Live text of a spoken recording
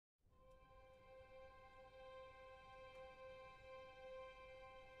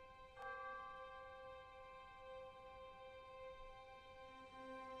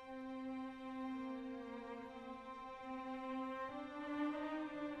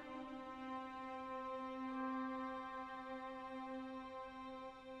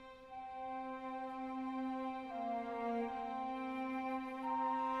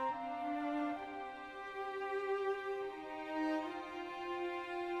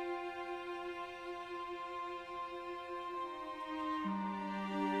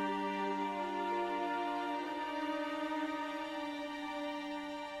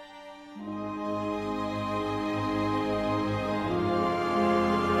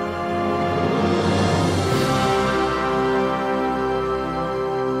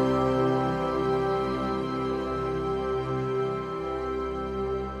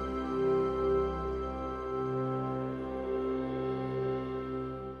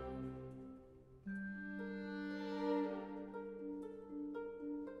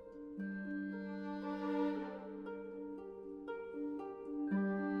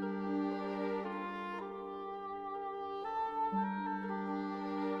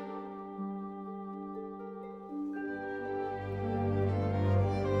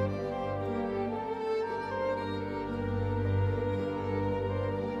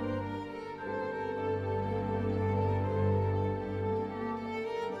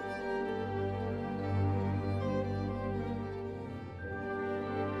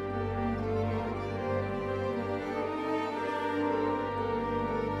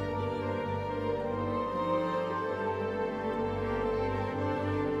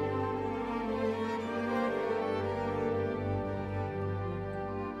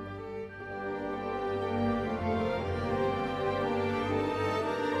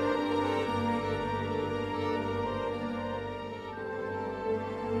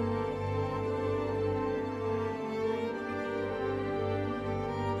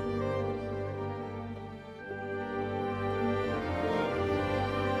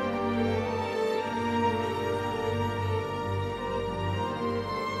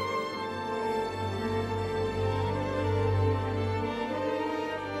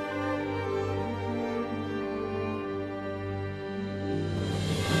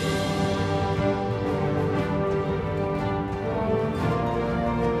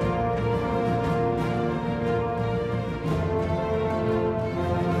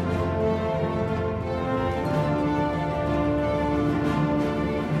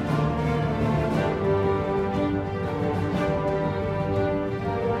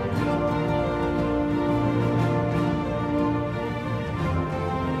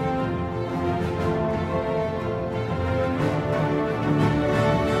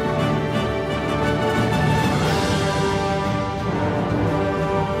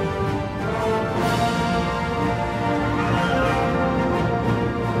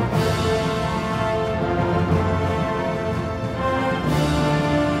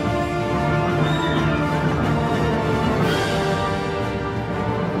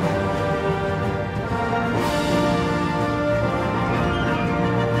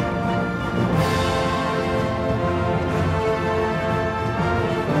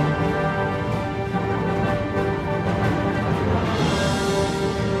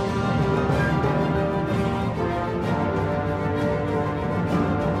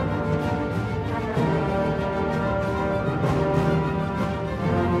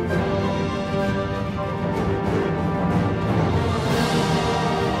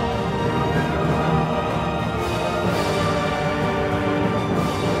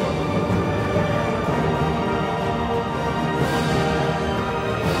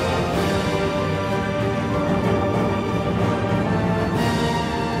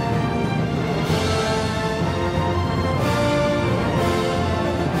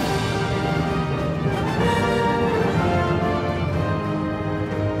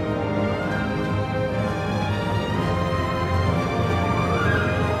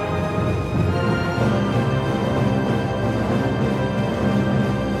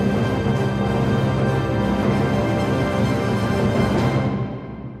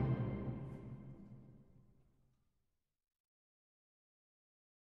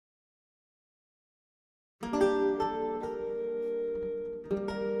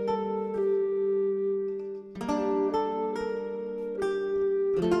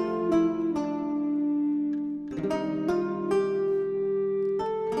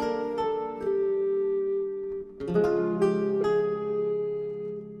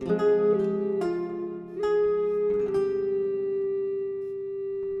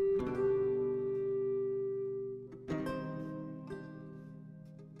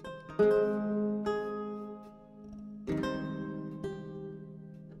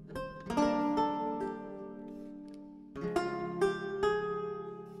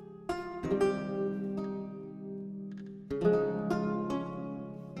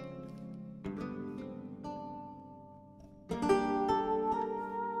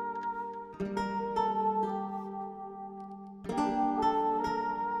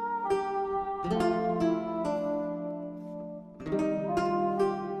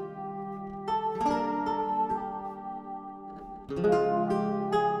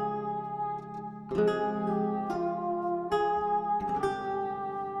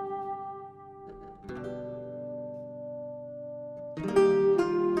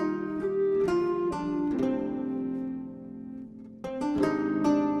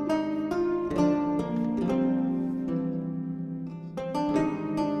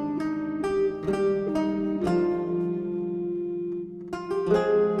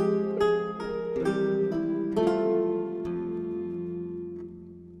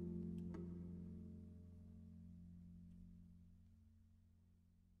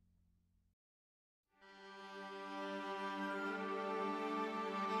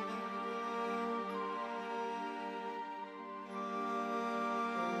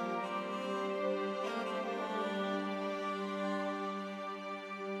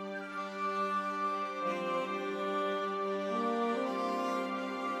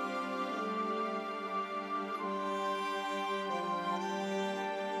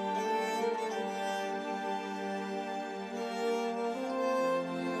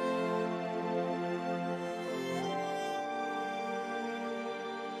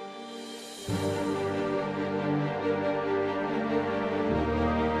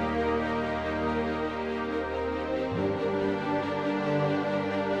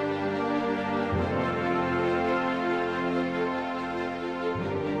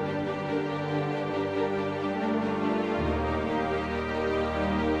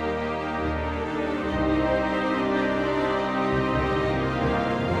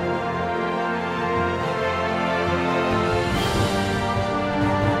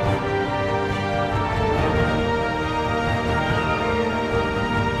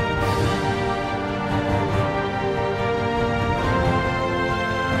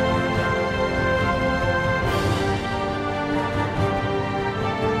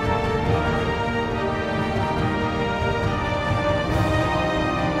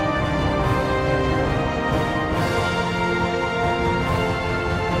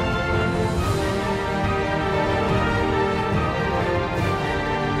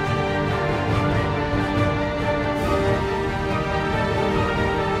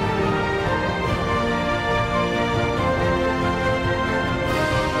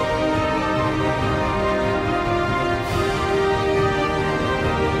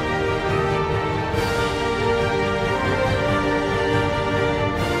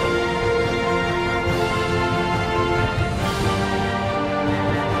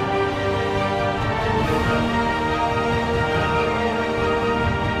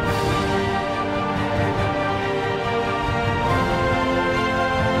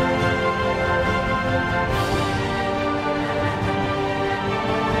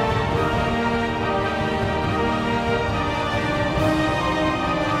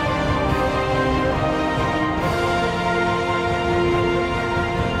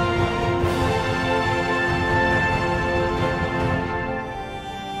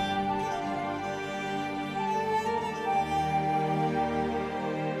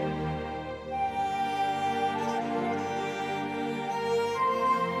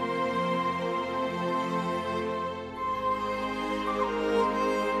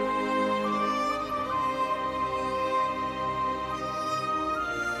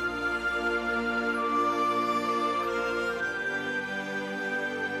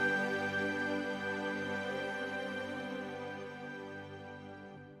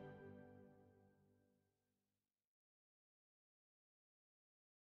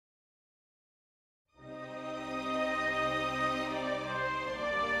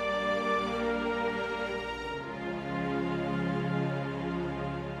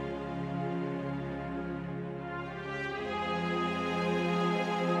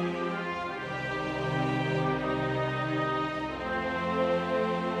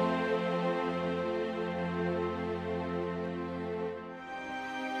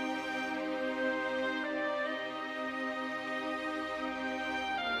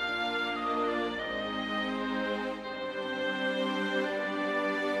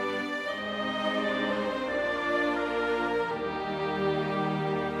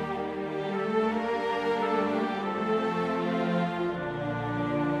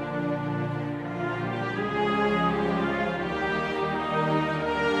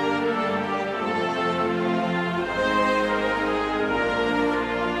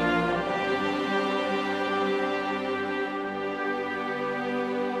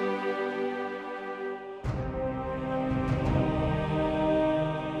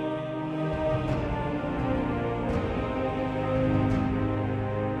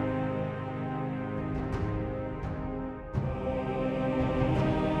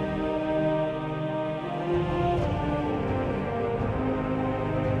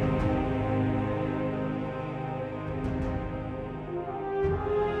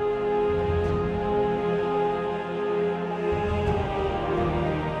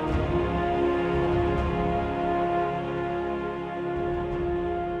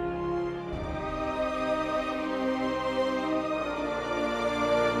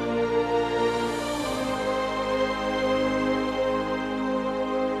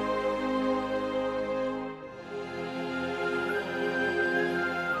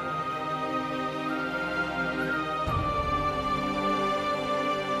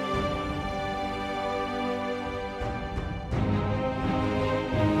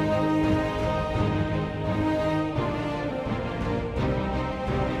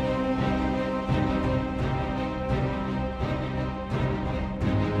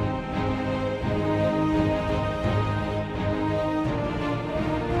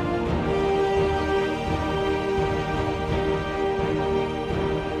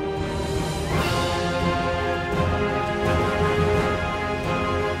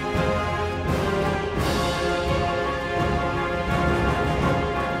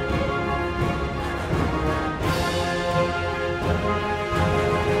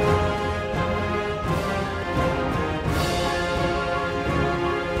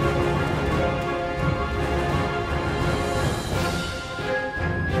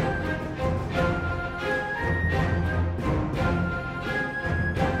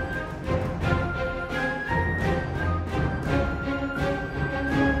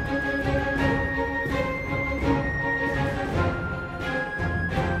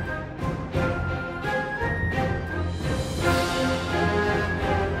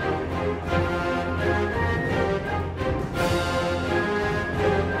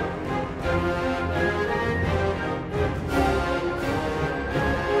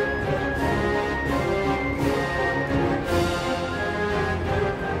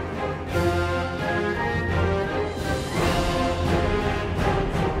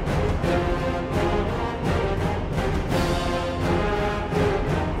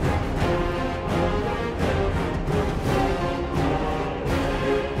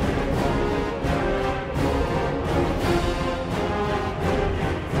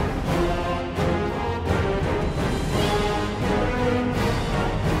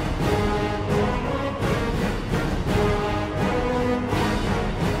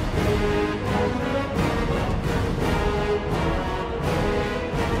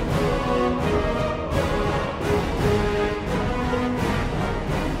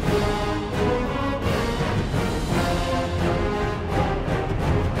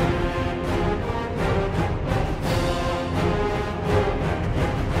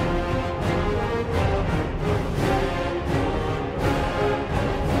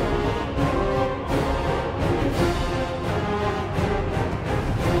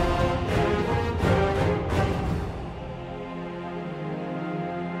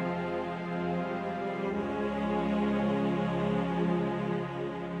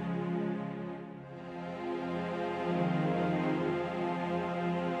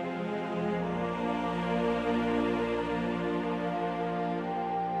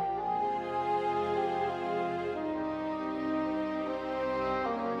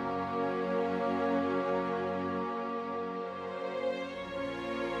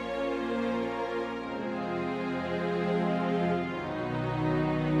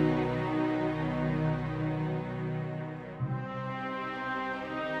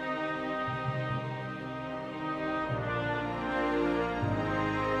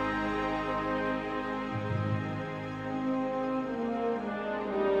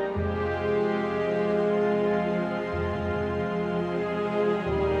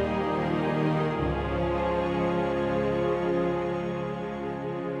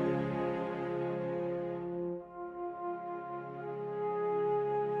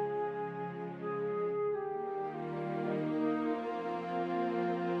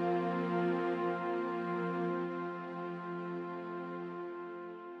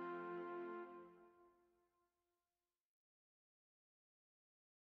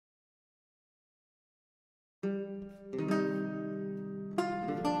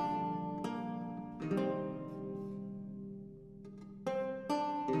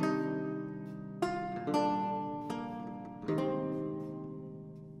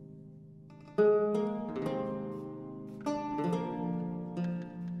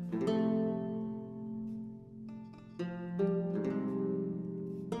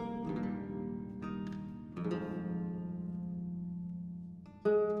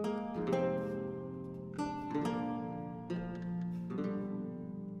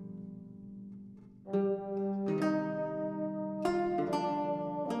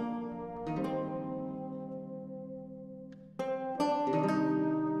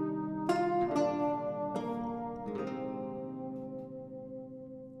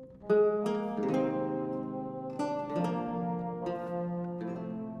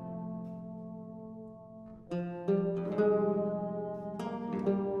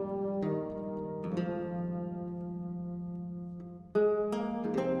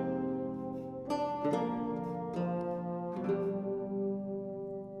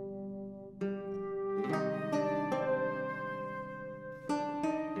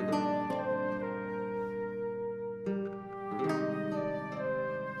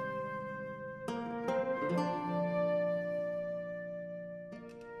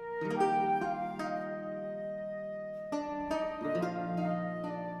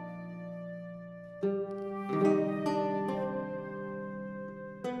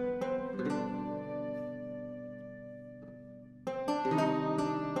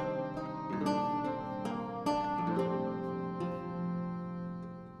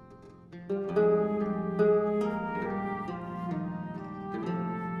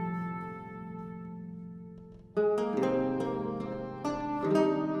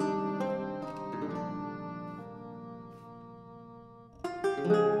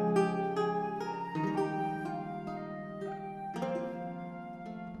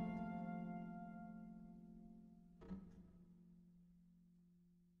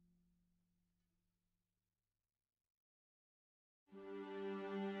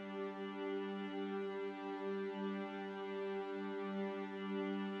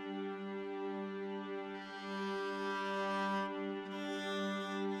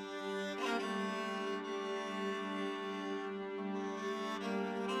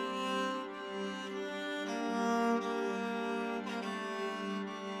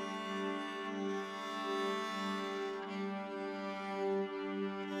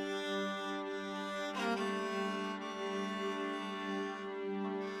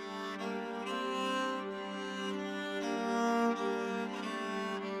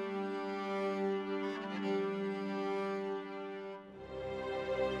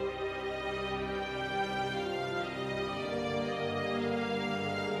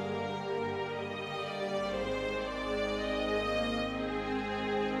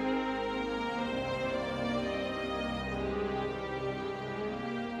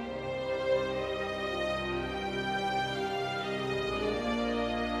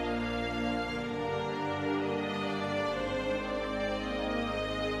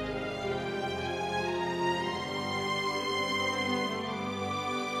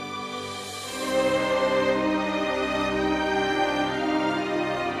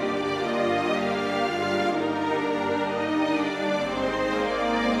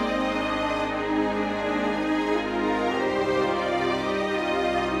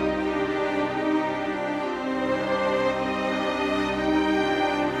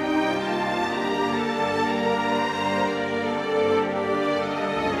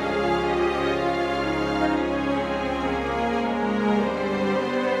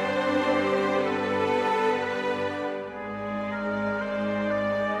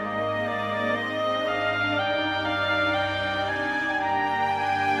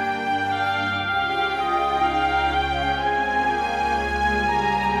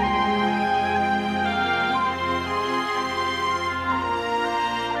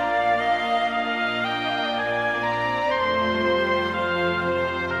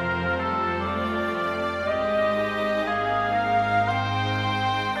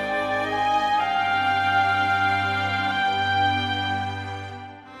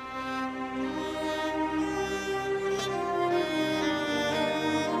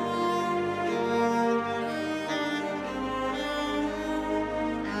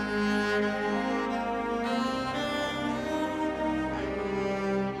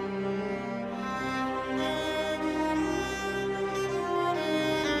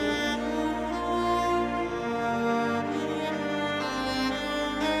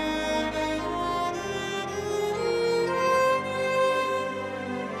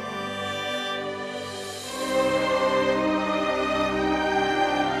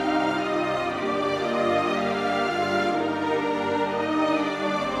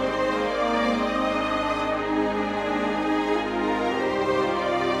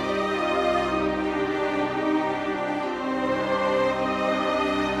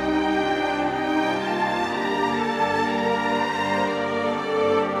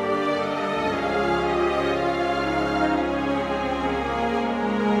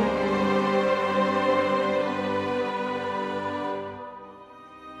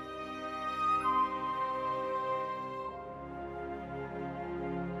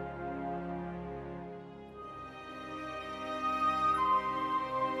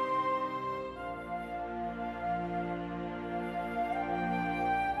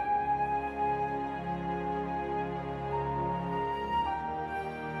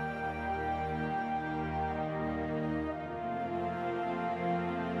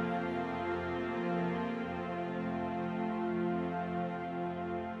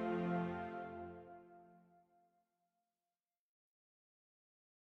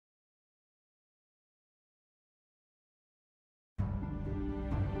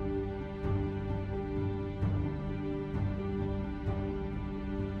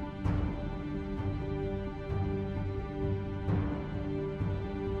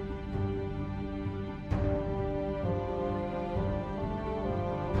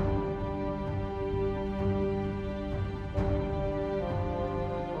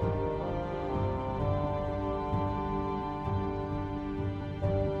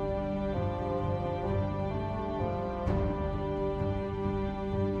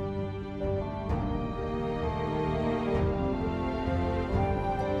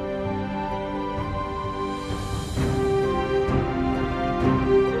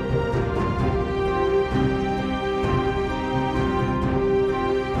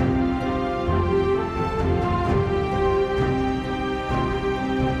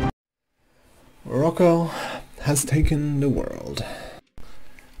Morocco has taken the world.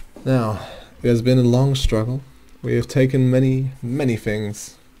 Now, it has been a long struggle. We have taken many, many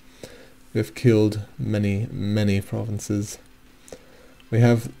things. We have killed many, many provinces. We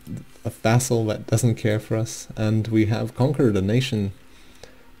have a vassal that doesn't care for us, and we have conquered a nation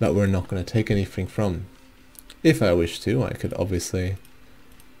that we're not going to take anything from. If I wish to, I could obviously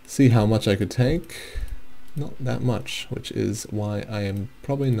see how much I could take. Not that much, which is why I am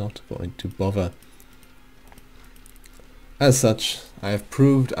probably not going to bother. As such, I have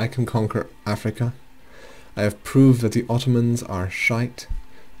proved I can conquer Africa. I have proved that the Ottomans are shite.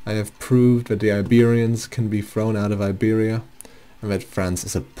 I have proved that the Iberians can be thrown out of Iberia, and that France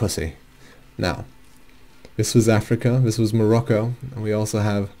is a pussy. Now, this was Africa, this was Morocco, and we also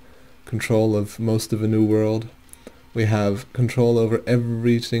have control of most of the New World. We have control over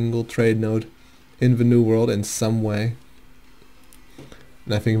every single trade node in the New World in some way.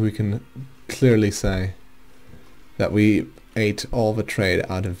 And I think we can clearly say that we ate all the trade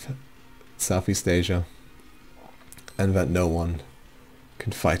out of Southeast Asia, and that no one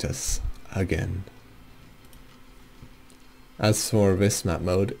can fight us again. As for this map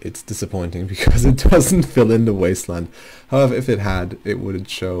mode, it's disappointing because it doesn't fill in the wasteland. However, if it had, it would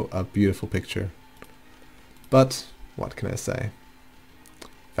show a beautiful picture. But what can I say?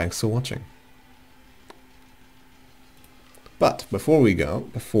 Thanks for watching. But before we go,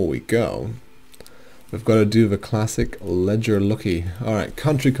 we've got to do the classic ledger looky. Alright,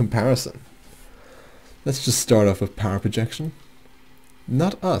 country comparison. Let's just start off with power projection.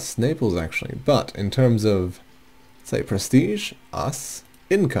 Not us, Naples actually, but in terms of, say, prestige, us,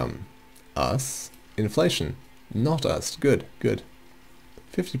 income, us, inflation, not us, good. 50%,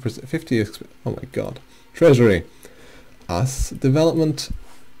 50, oh my god. Treasury, us, development,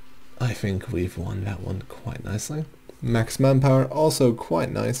 I think we've won that one quite nicely. Max manpower, also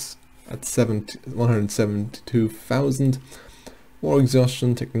quite nice, at 172,000. War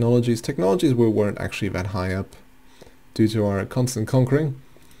exhaustion, technologies we weren't actually that high up due to our constant conquering.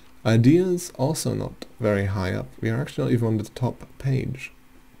 Ideas, also not very high up. We are actually not even on the top page.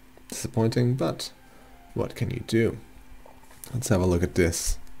 Disappointing, but what can you do? Let's have a look at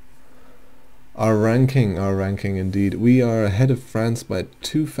this. Our ranking indeed. We are ahead of France by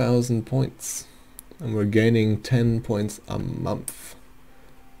 2,000 points. And we're gaining 10 points a month.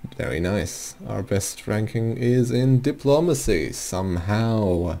 Very nice. Our best ranking is in diplomacy,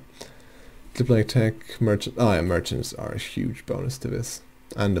 somehow. Diplomatic tech, merchant. Oh yeah, merchants are a huge bonus to this.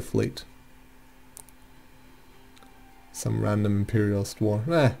 And the fleet. Some random imperialist war.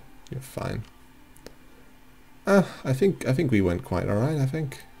 You're fine. I think we went quite alright, I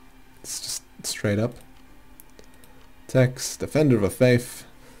think. It's just straight up. Text, Defender of the Faith.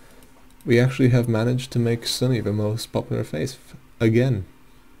 We actually have managed to make Sunni the most popular faith again.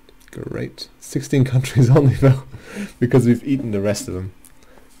 Great. 16 countries only though, because we've eaten the rest of them.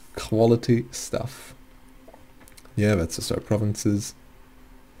 Quality stuff. Yeah, that's just our provinces.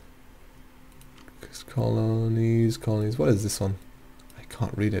 Colonies. What is this one? I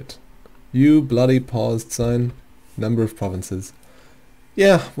can't read it. You bloody paused sign. Number of provinces.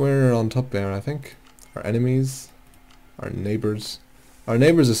 Yeah, we're on top there, I think. Our enemies. Our neighbors. Our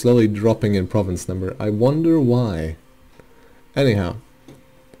neighbors are slowly dropping in province number. I wonder why. Anyhow.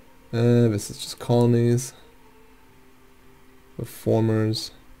 This is just colonies.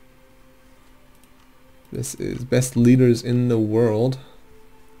 Reformers. This is best leaders in the world.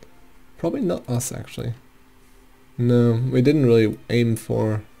 Probably not us, actually. No, we didn't really aim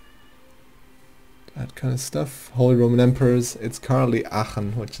for that kind of stuff. Holy Roman Emperors. It's currently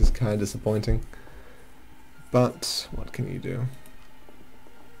Aachen, which is kind of disappointing. But what can you do?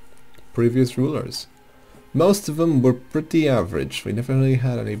 Previous rulers. Most of them were pretty average. We never really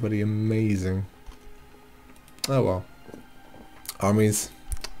had anybody amazing. Oh well. Armies.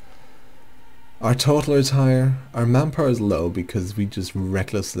 Our total is higher. Our manpower is low because we just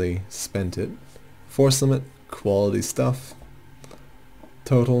recklessly spent it. Force limit, quality stuff.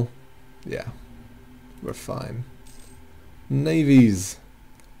 Total, yeah, we're fine. Navies.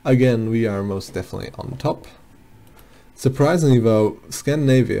 Again, we are most definitely on top. Surprisingly though,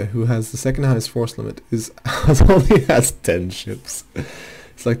 Scandinavia, who has the second highest force limit, only has 10 ships.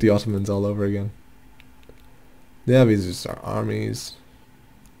 It's like the Ottomans all over again. Yeah, these are just our armies,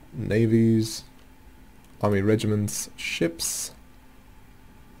 navies, army regiments, ships.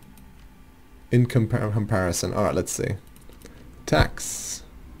 In comparison, alright, let's see. Tax.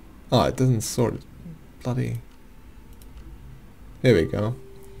 Oh, it doesn't sort of bloody. Here we go.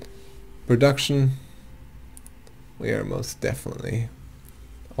 Production. We are most definitely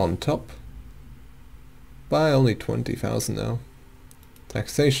on top by only 20,000 now.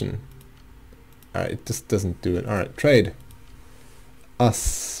 Taxation. Alright, it just doesn't do it. Alright, trade.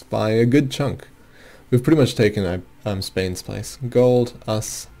 Us by a good chunk. We've pretty much taken Spain's place. Gold,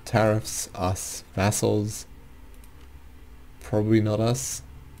 us. Tariffs, us. Vassals. Probably not us.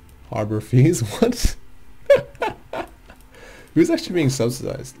 Harbor fees, what? Who's actually being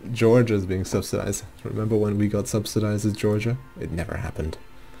subsidized? Georgia's being subsidized. Remember when we got subsidized as Georgia? It never happened.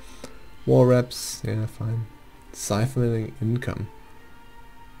 War reps, yeah, fine. Siphoning income.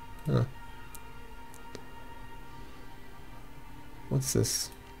 Huh. What's this?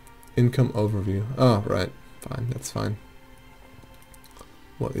 Income overview. Oh, right. Fine, that's fine.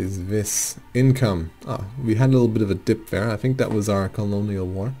 What is this? Income. Oh, we had a little bit of a dip there. I think that was our colonial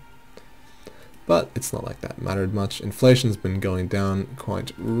war. But it's not like that mattered much. Inflation's been going down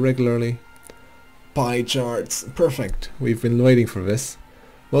quite regularly. Pie charts. Perfect. We've been waiting for this.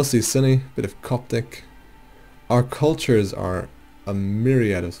 Mostly Sunni, bit of Coptic. Our cultures are a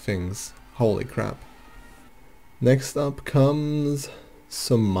myriad of things. Holy crap. Next up comes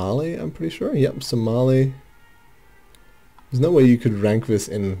Somali, I'm pretty sure. Yep, Somali. There's no way you could rank this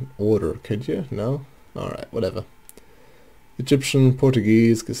in order, could you? No? Alright, whatever. Egyptian,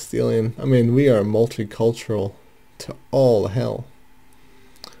 Portuguese, Castilian. I mean, we are multicultural to all hell.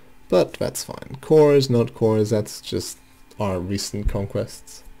 But that's fine. Cores, not cores, that's just our recent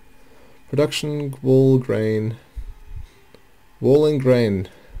conquests. Production, wool, grain. Wool and grain.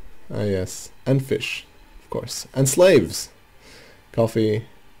 Ah yes. And fish, of course. And slaves. Coffee,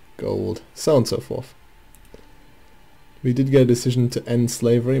 gold, so on and so forth. We did get a decision to end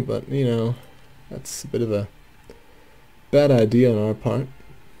slavery, but, you know, that's a bit of a bad idea on our part.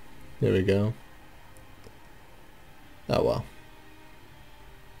 There we go. Oh well.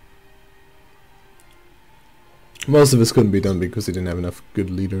 Most of this couldn't be done because we didn't have enough good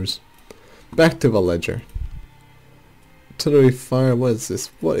leaders. Back to the ledger. Artillery fire, what is this?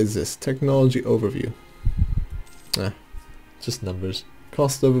 What is this? Technology overview. Ah, just numbers.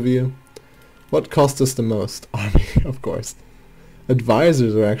 Cost overview. What cost us the most? Army, of course.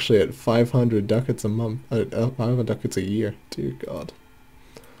 Advisors are actually at 500 ducats a month, 500 ducats a year. Dear God.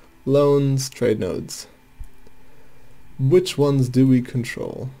 Loans, trade nodes. Which ones do we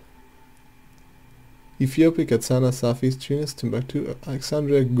control? Ethiopia, Katsana, Southeast Tunis, Timbuktu,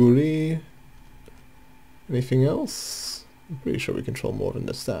 Alexandria, Guri. Anything else? I'm pretty sure we control more than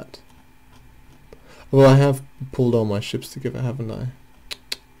just that. Although I have pulled all my ships together, haven't I?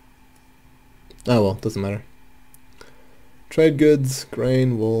 Oh well, doesn't matter. Trade goods,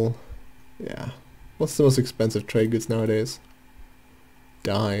 grain, wool. Yeah. What's the most expensive trade goods nowadays?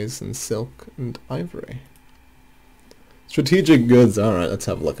 Dyes and silk and ivory. Strategic goods. Alright, let's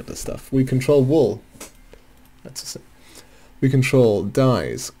have a look at this stuff. We control wool. That's it. We control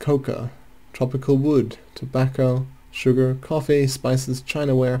dyes, coca, tropical wood, tobacco, sugar, coffee, spices,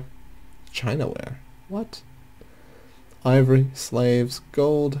 Chinaware. Chinaware? What? Ivory, slaves,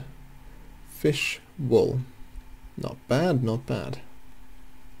 gold, fish, wool. Not bad, not bad.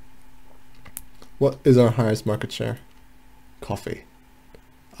 What is our highest market share? Coffee,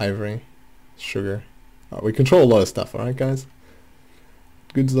 ivory, sugar. We control a lot of stuff, alright guys?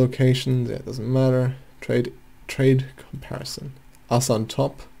 Goods locations, yeah, it doesn't matter. Trade comparison. Us on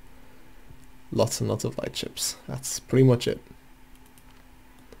top. Lots and lots of light chips. That's pretty much it.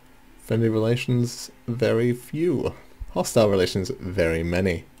 Friendly relations, very few. Hostile relations, very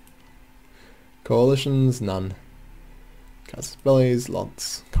many. Coalitions, none. Casus bellis,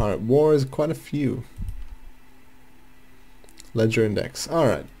 lots. Current wars, quite a few. Ledger index.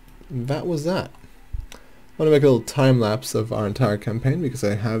 Alright, that was that. I want to make a little time lapse of our entire campaign because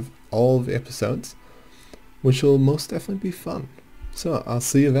I have all the episodes, which will most definitely be fun. So I'll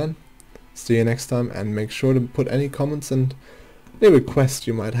see you then. See you next time, and make sure to put any comments and any requests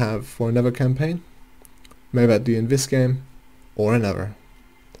you might have for another campaign. Maybe I'd do in this game or another.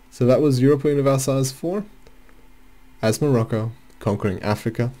 So that was European Versailles 4 as Morocco conquering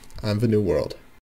Africa and the New World.